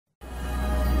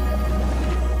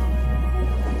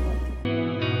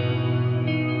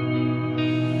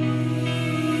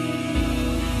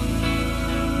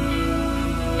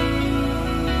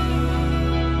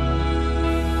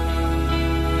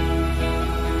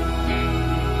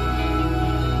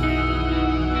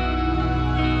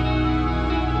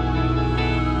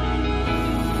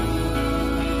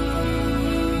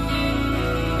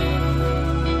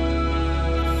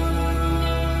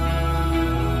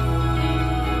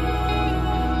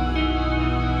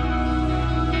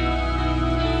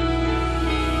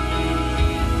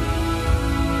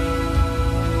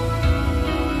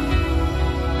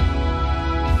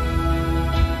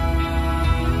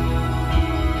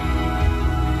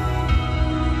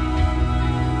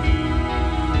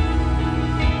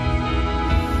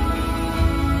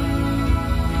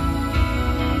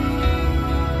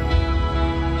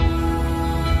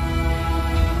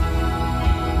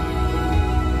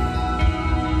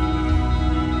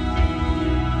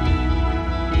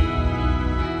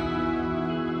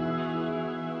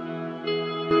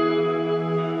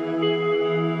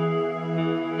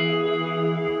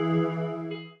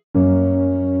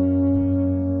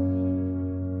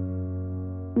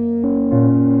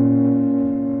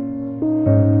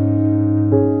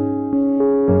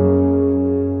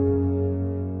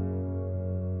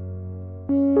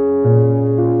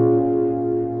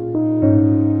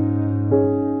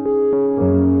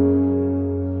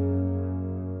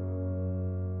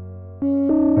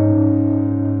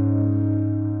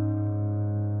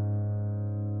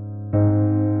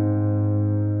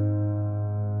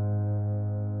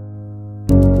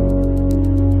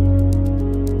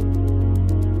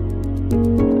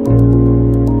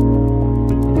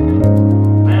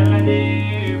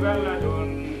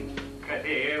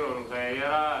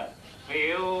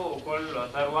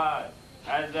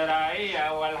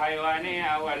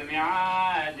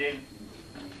الليل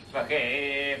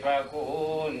فكيف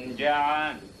أكون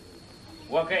جاعان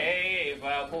وكيف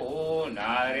أكون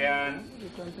عاريان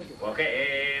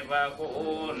وكيف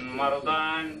أكون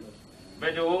مرضان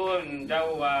بدون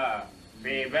دواء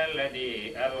في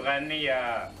بلدي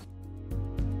الغنية.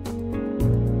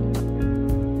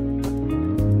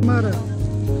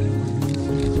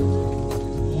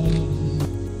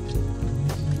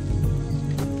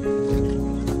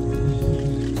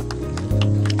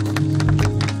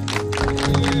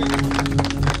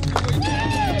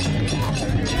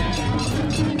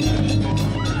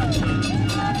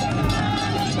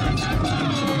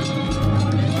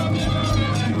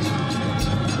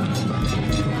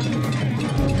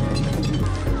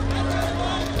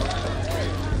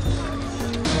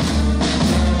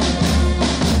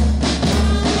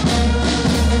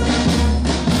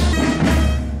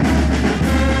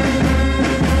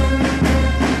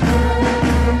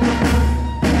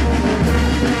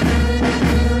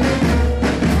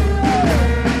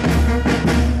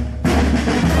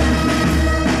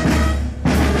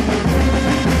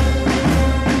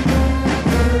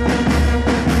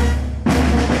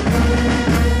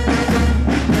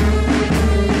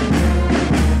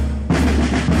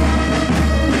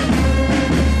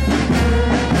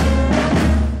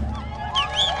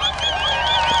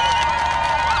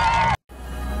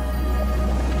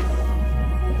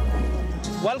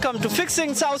 Welcome to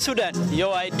Fixing South Sudan,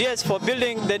 your ideas for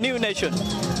building the new nation.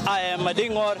 I am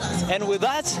Madingor, and with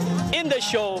us in the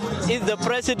show is the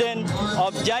president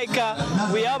of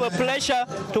JICA. We have a pleasure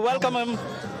to welcome him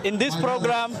in this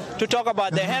program to talk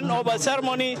about the handover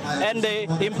ceremony and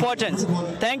the importance.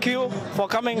 Thank you for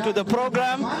coming to the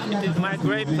program. It is my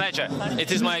great pleasure.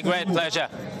 It is my great pleasure.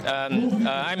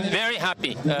 I'm very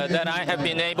happy that I have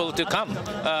been able to come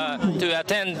to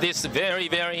attend this very,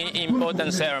 very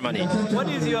important ceremony. What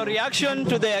is your reaction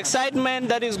to the excitement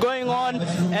that is going on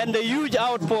and the huge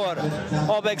outpour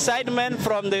of excitement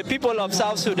from the people of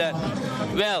South Sudan?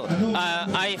 Well,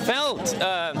 I felt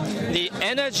the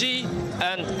energy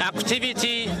and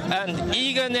activity and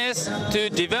eagerness to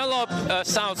develop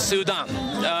South Sudan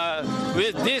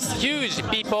with these huge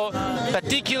people,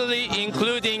 particularly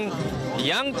including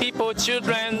young people,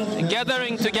 children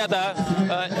gathering together,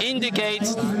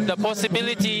 indicates the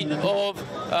possibility of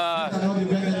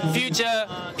future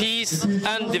peace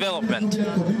and development.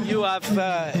 You have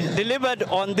delivered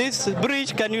on this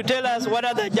bridge. Can you tell us what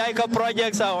other JICA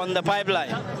projects are on the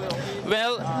pipeline?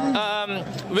 Well,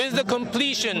 with the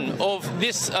completion of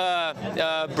this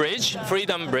bridge,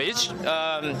 Freedom Bridge,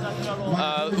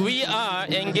 we are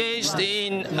engaged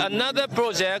in another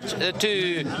project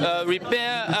to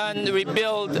repair and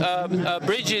rebuild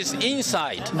bridges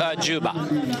inside Juba.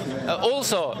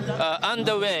 Also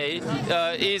underway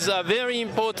is a very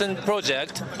important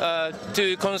project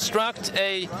to construct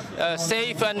a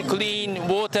safe and clean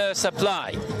water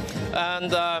supply.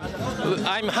 And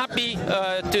I'm happy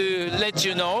to let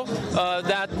you know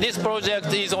that this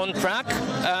project is on track,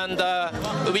 and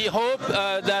we hope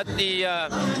that the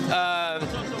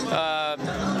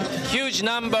huge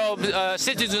number of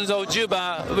citizens of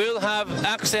Juba will have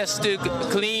access to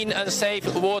clean and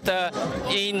safe water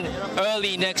in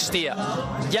early next year.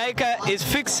 JICA is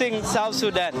fixing South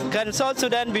Sudan. Can South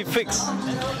Sudan be fixed?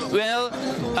 Well,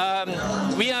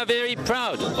 we are very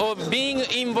proud of being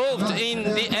involved in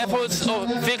the efforts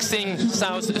of fixing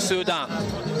South Sudan.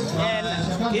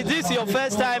 And is this your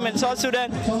first time in South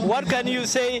Sudan? What can you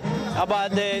say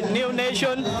about the new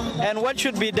nation and what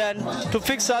should be done to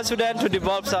fix South Sudan, to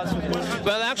develop South Sudan?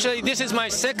 Well, actually, this is my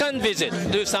second visit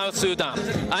to South Sudan.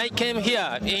 I came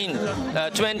here in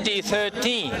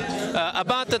 2013,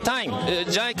 about the time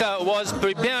JICA was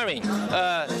preparing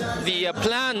the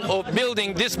plan of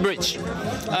building this bridge.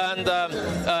 And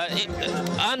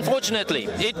unfortunately,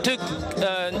 it took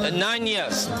 9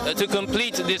 years to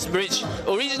complete this bridge.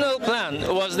 Original plan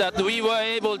was that we were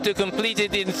able to complete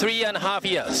it in 3.5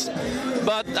 years.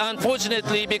 But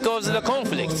unfortunately, because of the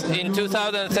conflicts in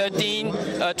 2013,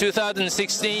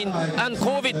 2016, and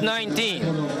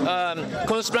COVID-19,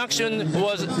 construction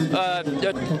was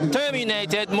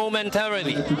terminated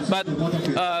momentarily. But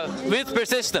with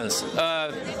persistence,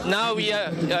 now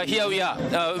here we are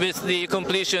with the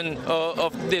completion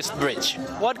of this bridge.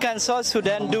 What can South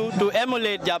Sudan do to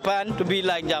emulate Japan, to be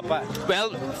like Japan?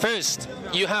 Well, first,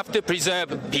 you have to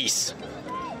preserve peace.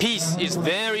 Peace is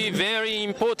very, very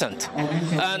important,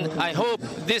 and I hope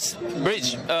this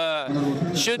bridge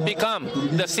should become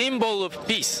the symbol of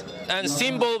peace and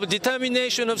symbol of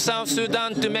determination of South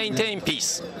Sudan to maintain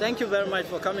peace. Thank you very much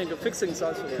for coming to Fixing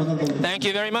South Sudan. Thank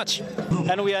you very much.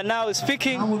 And we are now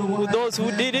speaking with those who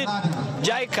did it.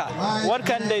 JICA. What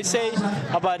can they say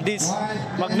about this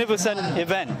magnificent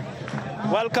event?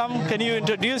 Welcome. Can you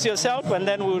introduce yourself, and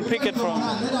then we will pick it from.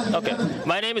 Okay.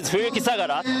 My name is Fuyuki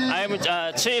Sagara. I am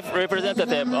Chief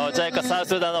Representative of JICA South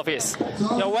Sudan office.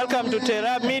 You're welcome to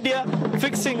Terab Media,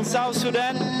 Fixing South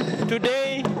Sudan.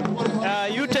 Today,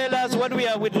 you tell us what we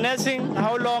are witnessing,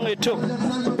 how long it took.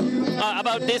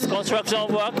 About this construction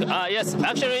work, yes,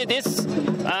 actually this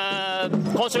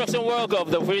construction work of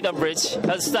the Freedom Bridge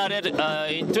has started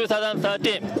in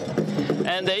 2013.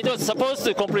 And it was supposed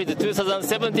to complete in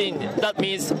 2017. That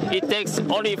means it takes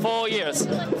only 4 years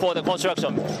for the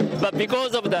construction. But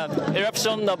because of the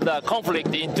eruption of the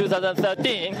conflict in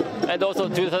 2013 and also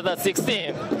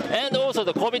 2016, and also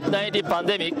the COVID-19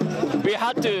 pandemic, we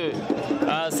had to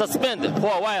suspend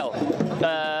for a while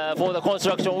for the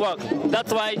construction work.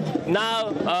 That's why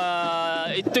now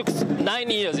it took 9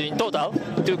 years in total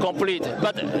to complete.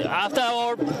 But after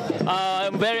all,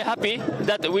 I'm very happy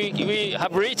that we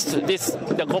have reached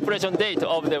the completion date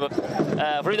of the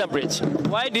Freedom Bridge.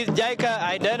 Why did JICA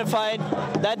identify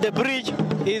that the bridge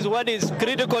is what is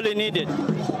critically needed?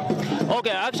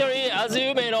 Okay, actually, as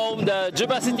you may know, the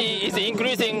Juba city is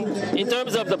increasing in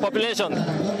terms of the population.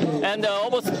 And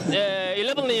almost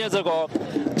 11 years ago,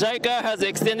 JICA has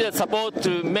extended support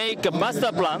to make a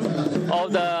master plan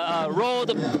of the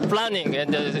road planning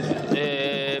and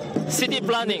city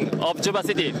planning of Juba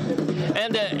city.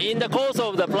 And in the course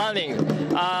of the planning,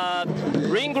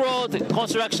 ring road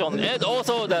construction and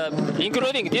also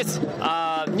including this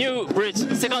new bridge,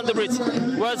 second bridge,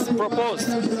 was proposed.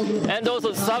 And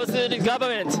also South Sudan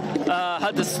government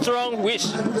had a strong wish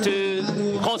to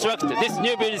construct this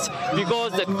new bridge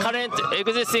because the current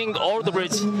existing old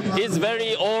bridge is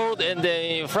very old and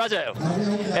fragile.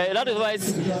 That is why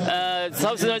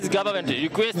South Sudanese government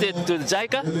requested to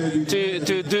JICA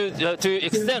to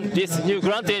extend this new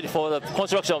granted for the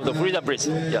construction of the Freedom Bridge.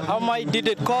 Yeah. How much did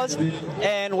it cost,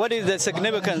 and what is the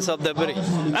significance of the bridge?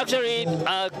 Actually,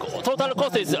 total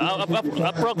cost is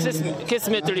approximately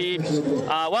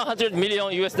 $100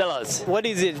 million US. What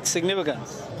is its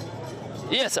significance?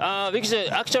 Yes,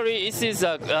 actually it is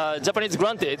Japanese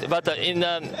granted, but the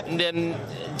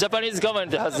Japanese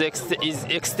government is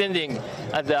extending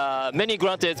many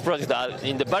granted projects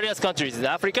in the various countries in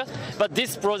Africa. But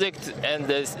this project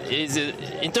is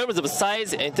in terms of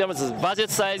size, in terms of budget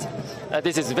size,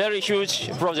 this is very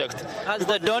huge project. As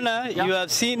the donor, you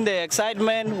have seen the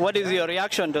excitement. What is your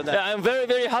reaction to that? I'm very,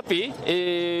 very happy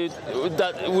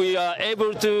that we are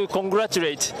able to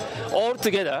congratulate all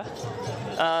together.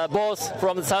 Both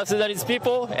from the South Sudanese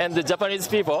people and the Japanese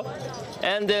people,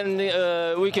 and then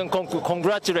we can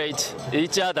congratulate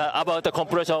each other about the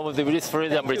completion of this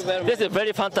Freedom Bridge. This is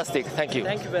very fantastic. Thank you.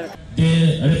 Thank you very much.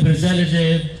 The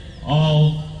representative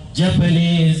of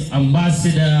Japanese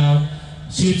Ambassador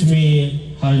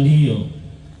Shutmi Handover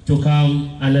to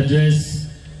come and address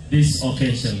this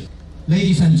occasion.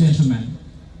 Ladies and gentlemen,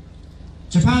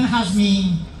 Japan has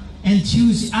been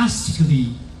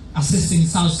enthusiastically assisting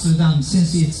South Sudan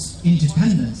since its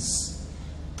independence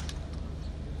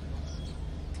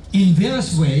in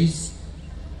various ways,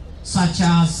 such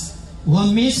as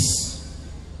UNMISS,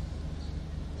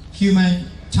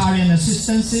 humanitarian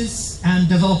assistances and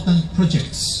development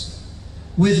projects,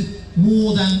 with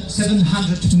more than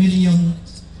 $700 million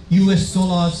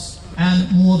US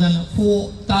and more than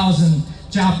 4,000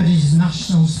 Japanese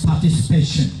nationals'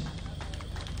 participation.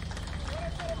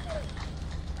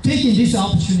 Taking this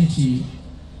opportunity,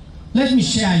 let me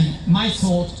share my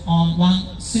thought on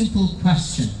one simple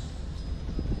question.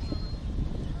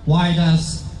 Why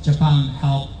does Japan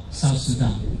help South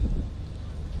Sudan?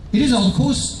 It is, of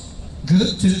course,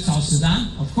 good to South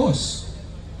Sudan, of course.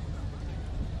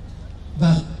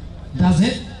 But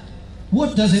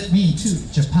what does it mean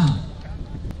to Japan?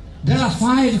 There are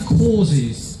 5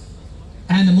 causes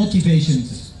and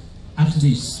motivations, at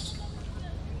least,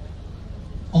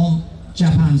 on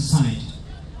Japan's side.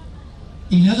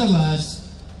 In other words,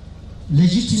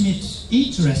 legitimate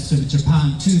interest of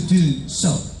Japan to do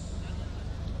so.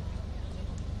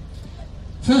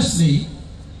 Firstly,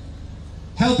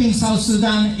 helping South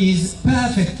Sudan is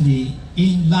perfectly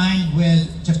in line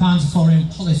with Japan's foreign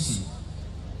policy,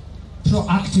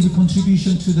 proactive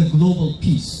contribution to the global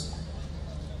peace.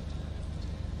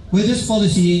 With this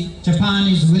policy, Japan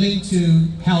is willing to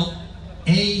help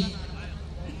a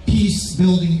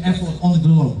peace-building effort on the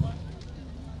globe,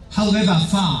 however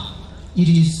far it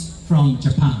is from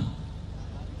Japan.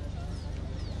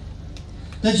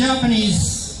 The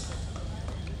Japanese,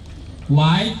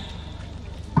 why?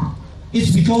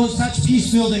 It's because such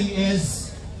peace-building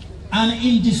is an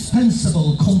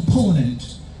indispensable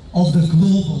component of the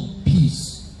global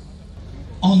peace,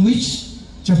 on which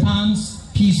Japan's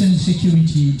peace and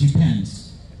security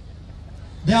depends.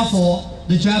 Therefore,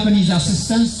 the Japanese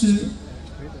assistance to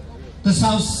the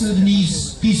South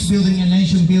Sudanese peace-building and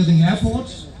nation-building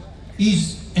effort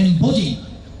is embodying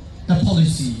the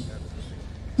policy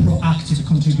proactive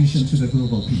contribution to the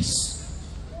global peace.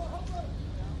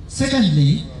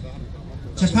 Secondly,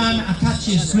 Japan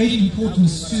attaches great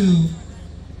importance to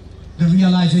the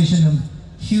realization of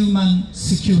human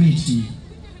security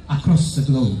across the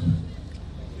globe.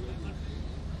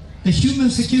 The human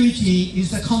security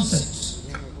is the concept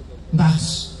that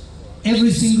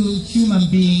every single human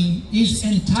being is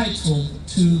entitled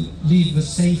to live a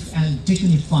safe and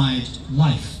dignified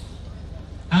life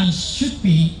and should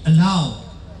be allowed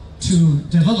to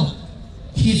develop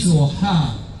his or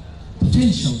her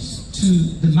potentials to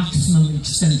the maximum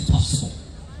extent possible.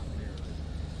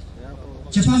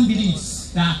 Japan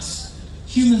believes that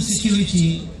human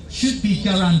security should be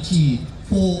guaranteed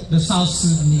for the South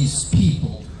Sudanese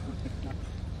people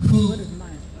who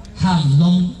have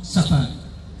long suffered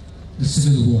the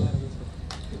civil war.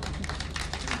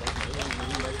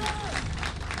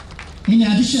 In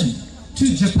addition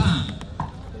to Japan,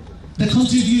 the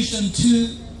contribution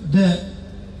to the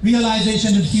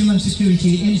realization of human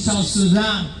security in South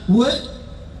Sudan would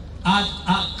add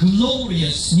a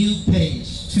glorious new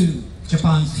page to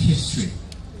Japan's history.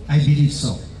 I believe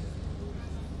so.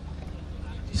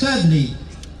 Thirdly,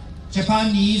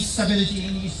 Japan needs stability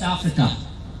in East Africa.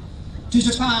 To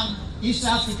Japan, East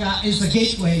Africa is the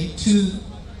gateway to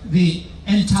the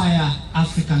entire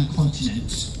African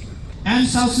continent. And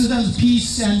South Sudan's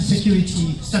peace and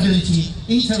security, stability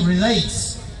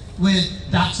interrelates with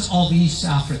that of East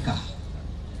Africa.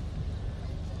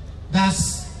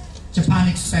 Thus, Japan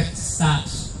expects that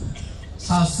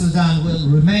South Sudan will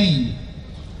remain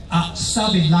a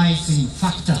stabilizing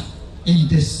factor in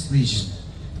this region.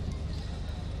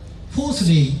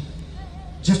 Fourthly,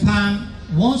 Japan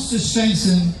wants to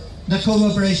strengthen the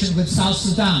cooperation with South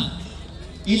Sudan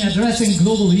in addressing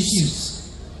global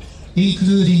issues,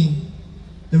 including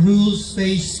the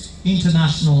rules-based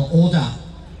international order,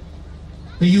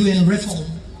 the UN reform,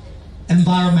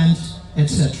 environment,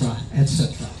 etc.,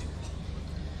 etc.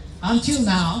 Until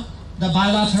now, the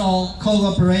bilateral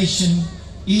cooperation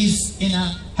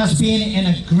has been in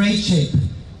a great shape.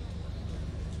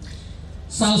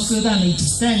 South Sudan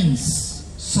extends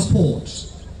support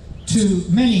to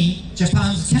many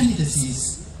Japan's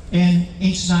candidacies in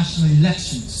international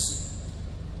elections.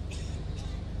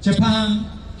 Japan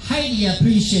highly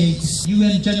appreciates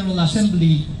UN General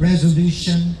Assembly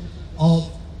resolution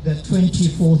of the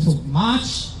 24th of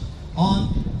March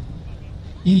on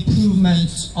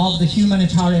improvement of the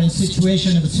humanitarian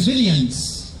situation of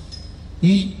civilians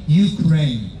in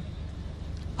Ukraine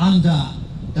under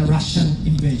the Russian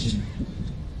invasion.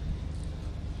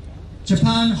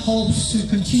 Japan hopes to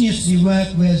continuously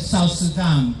work with South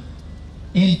Sudan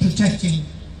in protecting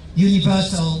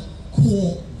universal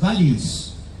core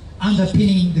values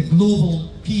underpinning the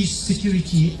global peace,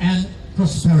 security, and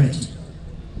prosperity,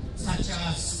 such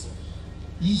as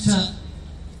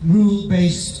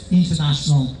rule-based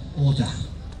international order.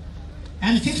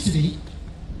 And fifthly,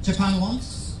 Japan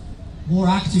wants more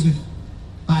active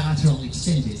bilateral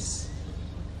exchanges.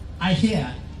 I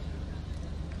hear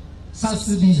South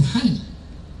Sudanese honey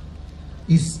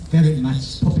is very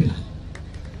much popular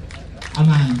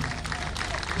among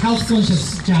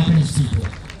health-conscious Japanese people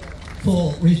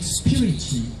for its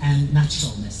purity and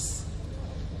naturalness.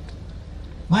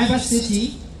 My birth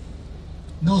city,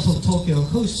 north of Tokyo,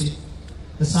 hosted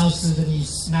the South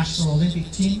Sudanese National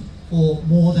Olympic team for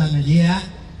more than a year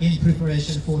in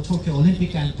preparation for Tokyo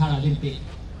Olympic and Paralympic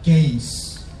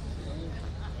Games.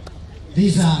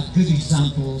 These are good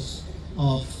examples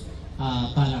of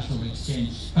bilateral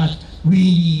exchange, but we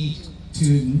need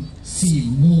to see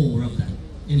more of them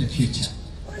in the future.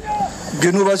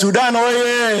 Juba Sudan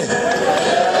oye!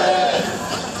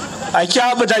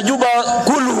 Achabata Juba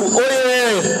Kulu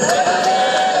oye!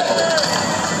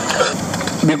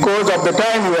 Because of the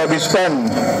time we have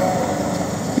spent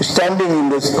standing in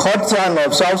the hot sun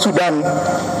of South Sudan,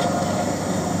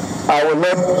 I will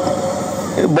not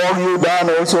bog you down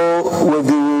also with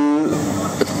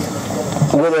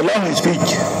a long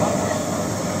speech.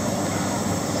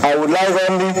 I would like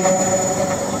only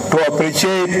to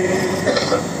appreciate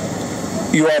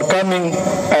your coming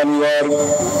and your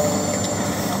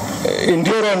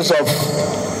endurance of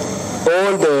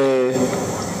all the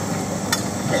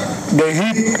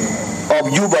heat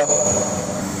of Juba.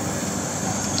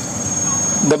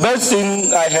 The best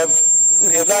thing I have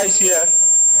realized here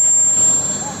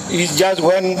is just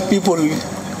when people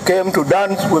came to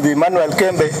dance with Emmanuel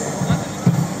Kembe,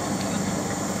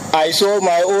 I saw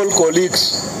my old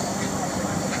colleagues,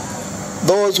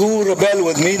 those who rebelled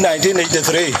with me in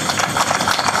 1983.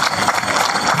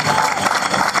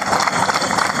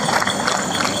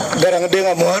 Garang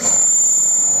Denga Moor,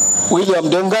 William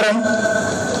Dengarang,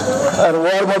 and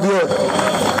War Mabior.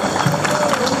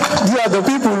 These are the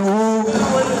people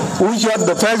who shot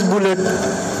the first bullet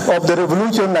of the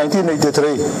revolution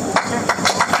 1983.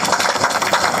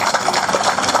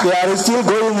 They are still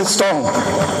going strong,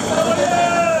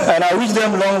 and I wish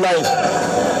them long life.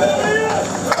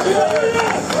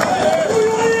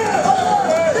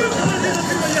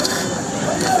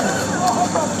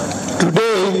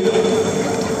 Today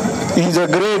is a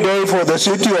great day for the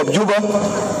city of Juba,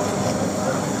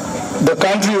 the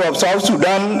country of South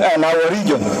Sudan, and our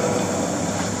region.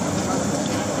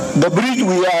 The bridge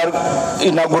we are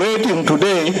inaugurating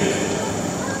today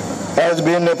has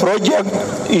been a project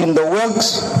in the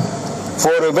works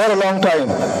for a very long time.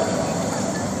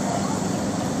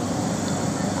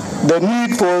 The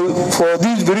need for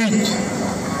this bridge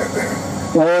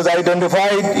was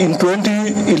identified in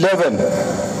 2011,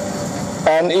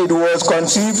 and it was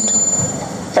conceived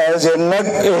as a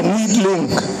neat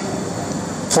link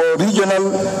for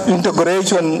regional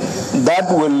integration that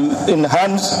will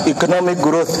enhance economic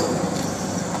growth.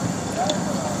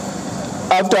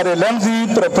 After a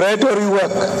lengthy preparatory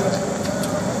work,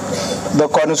 the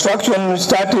construction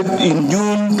started in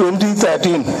June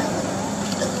 2013.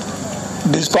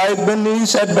 Despite many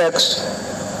setbacks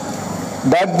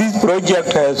that this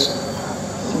project has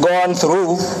gone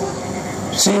through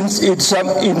since its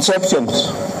inception,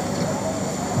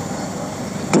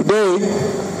 today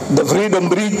the Freedom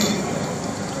Bridge,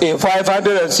 a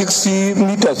 560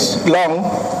 meters long,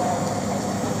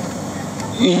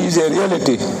 is a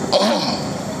reality.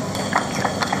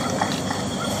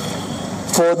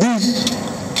 For this,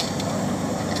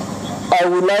 I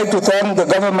would like to thank the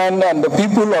government and the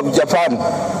people of Japan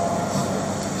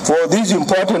for this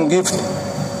important gift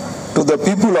to the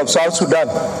people of South Sudan.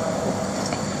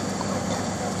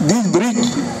 This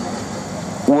bridge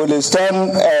will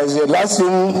stand as a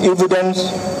lasting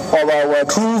evidence of our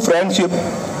true friendship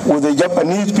with the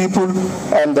Japanese people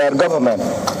and their government.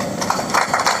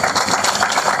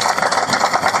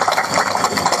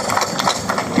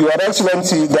 Your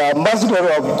Excellency, the Ambassador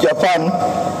of Japan,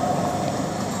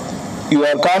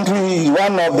 your country is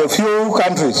one of the few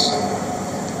countries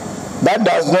that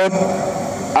does not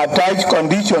attach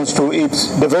conditions to its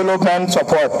development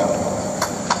support.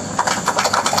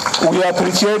 We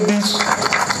appreciate this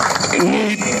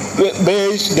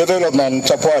need-based development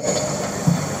support.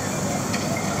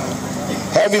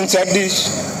 Having said this,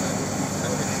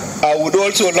 I would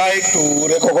also like to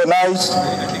recognize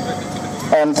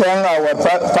and thank our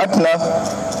partner,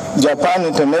 Japan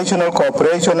International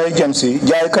Cooperation Agency,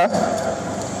 JICA,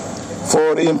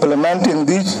 for implementing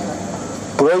this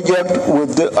project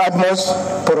with the utmost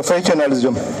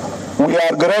professionalism. We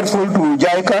are grateful to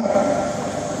JICA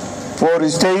for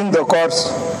staying the course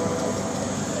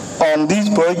on this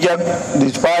project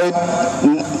despite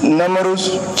numerous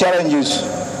challenges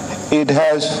it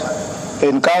has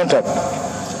encountered.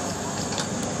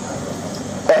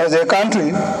 As a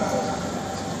country,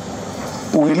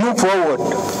 we look forward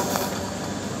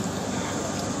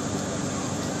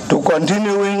to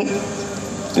continuing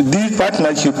this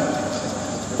partnership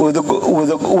with the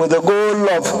goal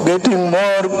of getting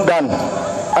more done.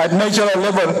 At national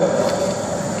level,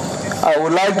 I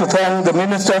would like to thank the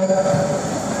Minister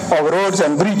of Roads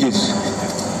and Bridges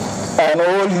and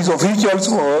all his officials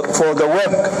for the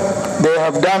work they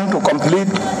have done to complete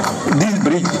this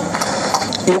bridge.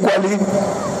 Equally,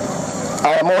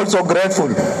 I am also grateful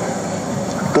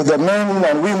to the men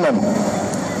and women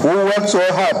who worked so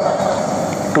hard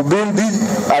to build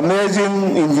this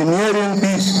amazing engineering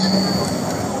piece.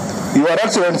 Your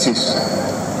Excellencies,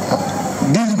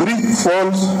 this bridge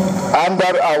falls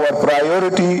under our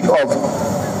priority of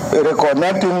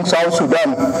reconnecting South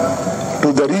Sudan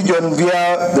to the region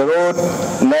via the road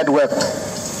network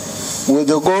with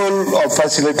the goal of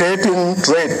facilitating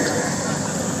trade.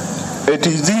 It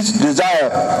is this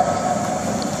desire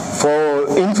for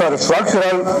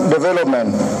infrastructural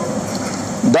development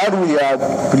that we are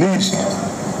pleased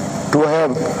to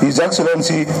have His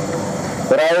Excellency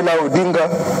Raila Odinga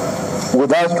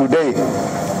with us today.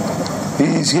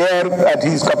 He is here at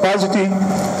his capacity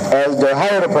as the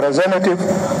High Representative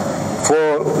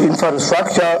for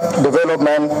Infrastructure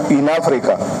Development in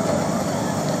Africa.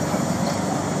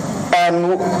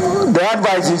 And the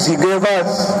advices he gave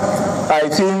us, I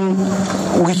think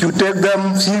we should take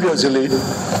them seriously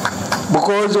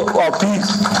because of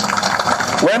peace.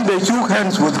 When they shook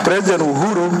hands with President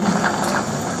Uhuru,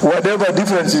 whatever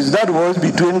differences that was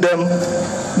between them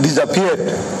disappeared,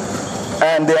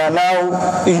 and they are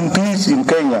now in peace in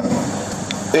Kenya.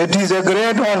 It is a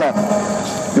great honor,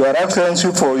 Your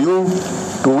Excellency, for you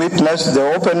to witness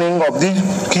the opening of this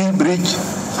key bridge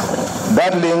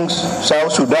that links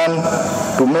South Sudan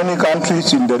to many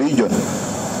countries in the region.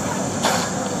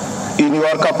 In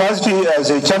your capacity as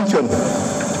a champion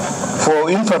for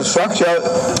infrastructure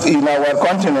in our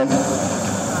continent,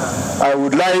 I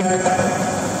would like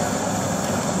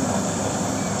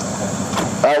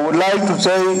to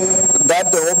say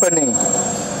that the opening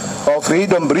of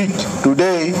Freedom Bridge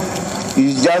today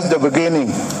is just the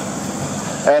beginning,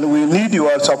 and we need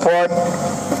your support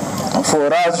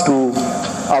for us to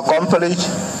accomplish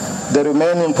the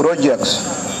remaining projects.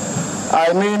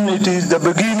 I mean, it is the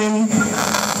beginning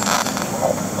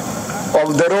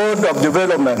of the road of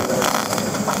development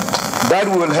that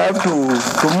will have to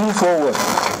move forward.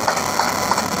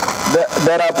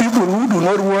 There are people who do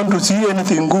not want to see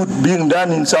anything good being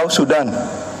done in South Sudan.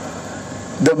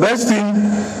 The best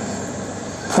thing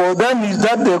for them is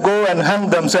that they go and hang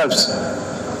themselves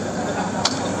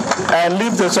and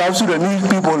leave the South Sudanese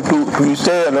people to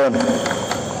stay alone.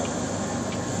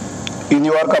 In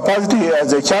your capacity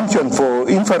as a champion for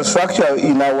infrastructure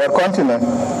in our continent,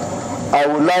 I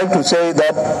would like to say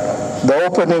that the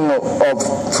opening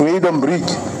of Freedom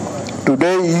Bridge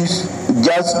today is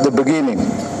just the beginning,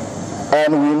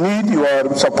 and we need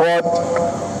your support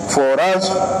for us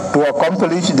to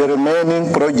accomplish the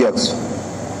remaining projects.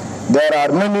 There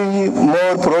are many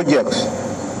more projects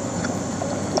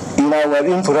in our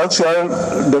infrastructure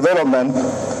development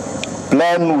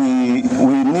plan.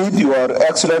 We need your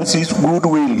Excellency's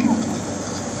goodwill.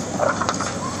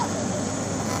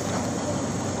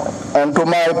 And to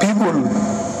my people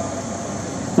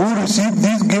who received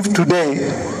this gift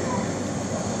today,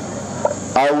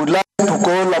 I would like to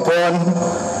call upon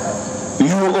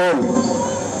you all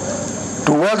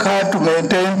to work hard to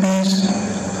maintain peace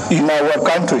in our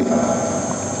country.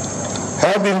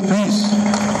 Having peace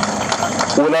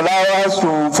will allow us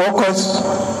to focus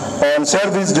on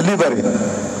service delivery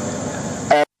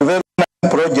and development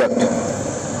project.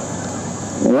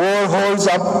 War holds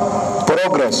up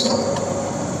progress,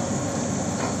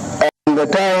 and the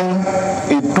time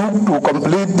it took to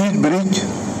complete this bridge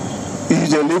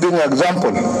is a living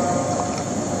example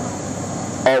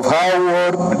of how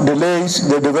war delays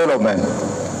the development.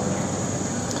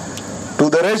 To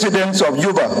the residents of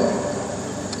Juba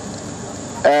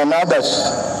and others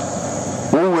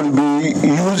who will be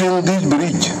using this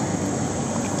bridge,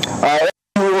 I ask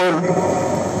you all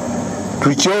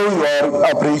to show your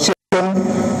appreciation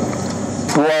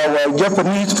to our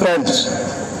Japanese friends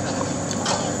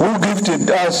who gifted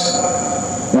us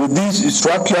with this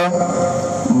structure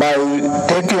by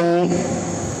taking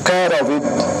care of it.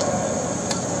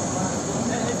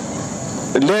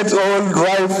 Let's all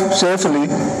drive safely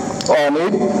on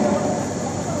it,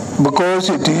 because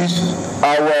it is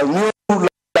our new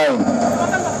line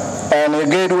and a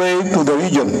gateway to the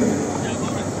region.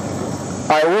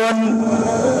 I want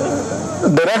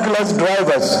the reckless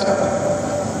drivers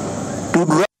to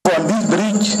drive on this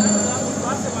bridge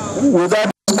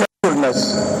without carefulness,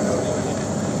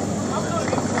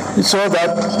 so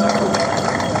that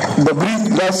the bridge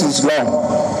lasts long.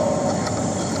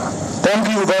 Thank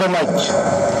you very much,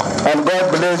 and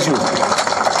God bless you.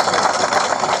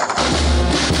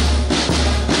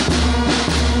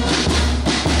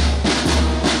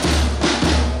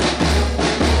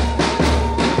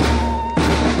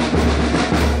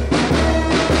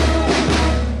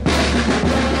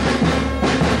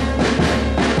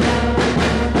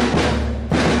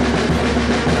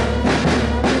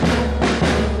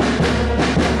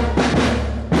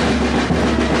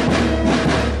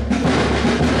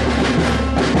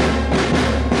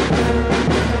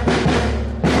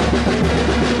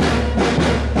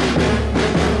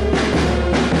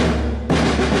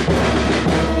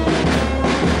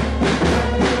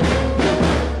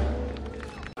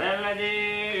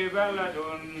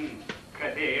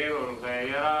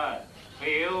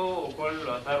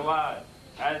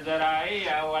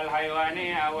 الزراعية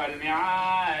والحيوانية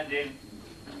والمعادن،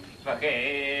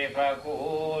 فكيف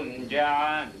أكون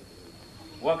جعان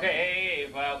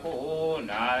وكيف أكون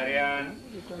عاريان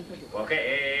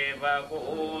وكيف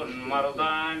أكون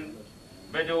مرضان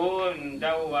بدون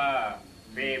دواء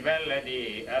في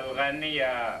بلدي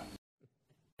الغنية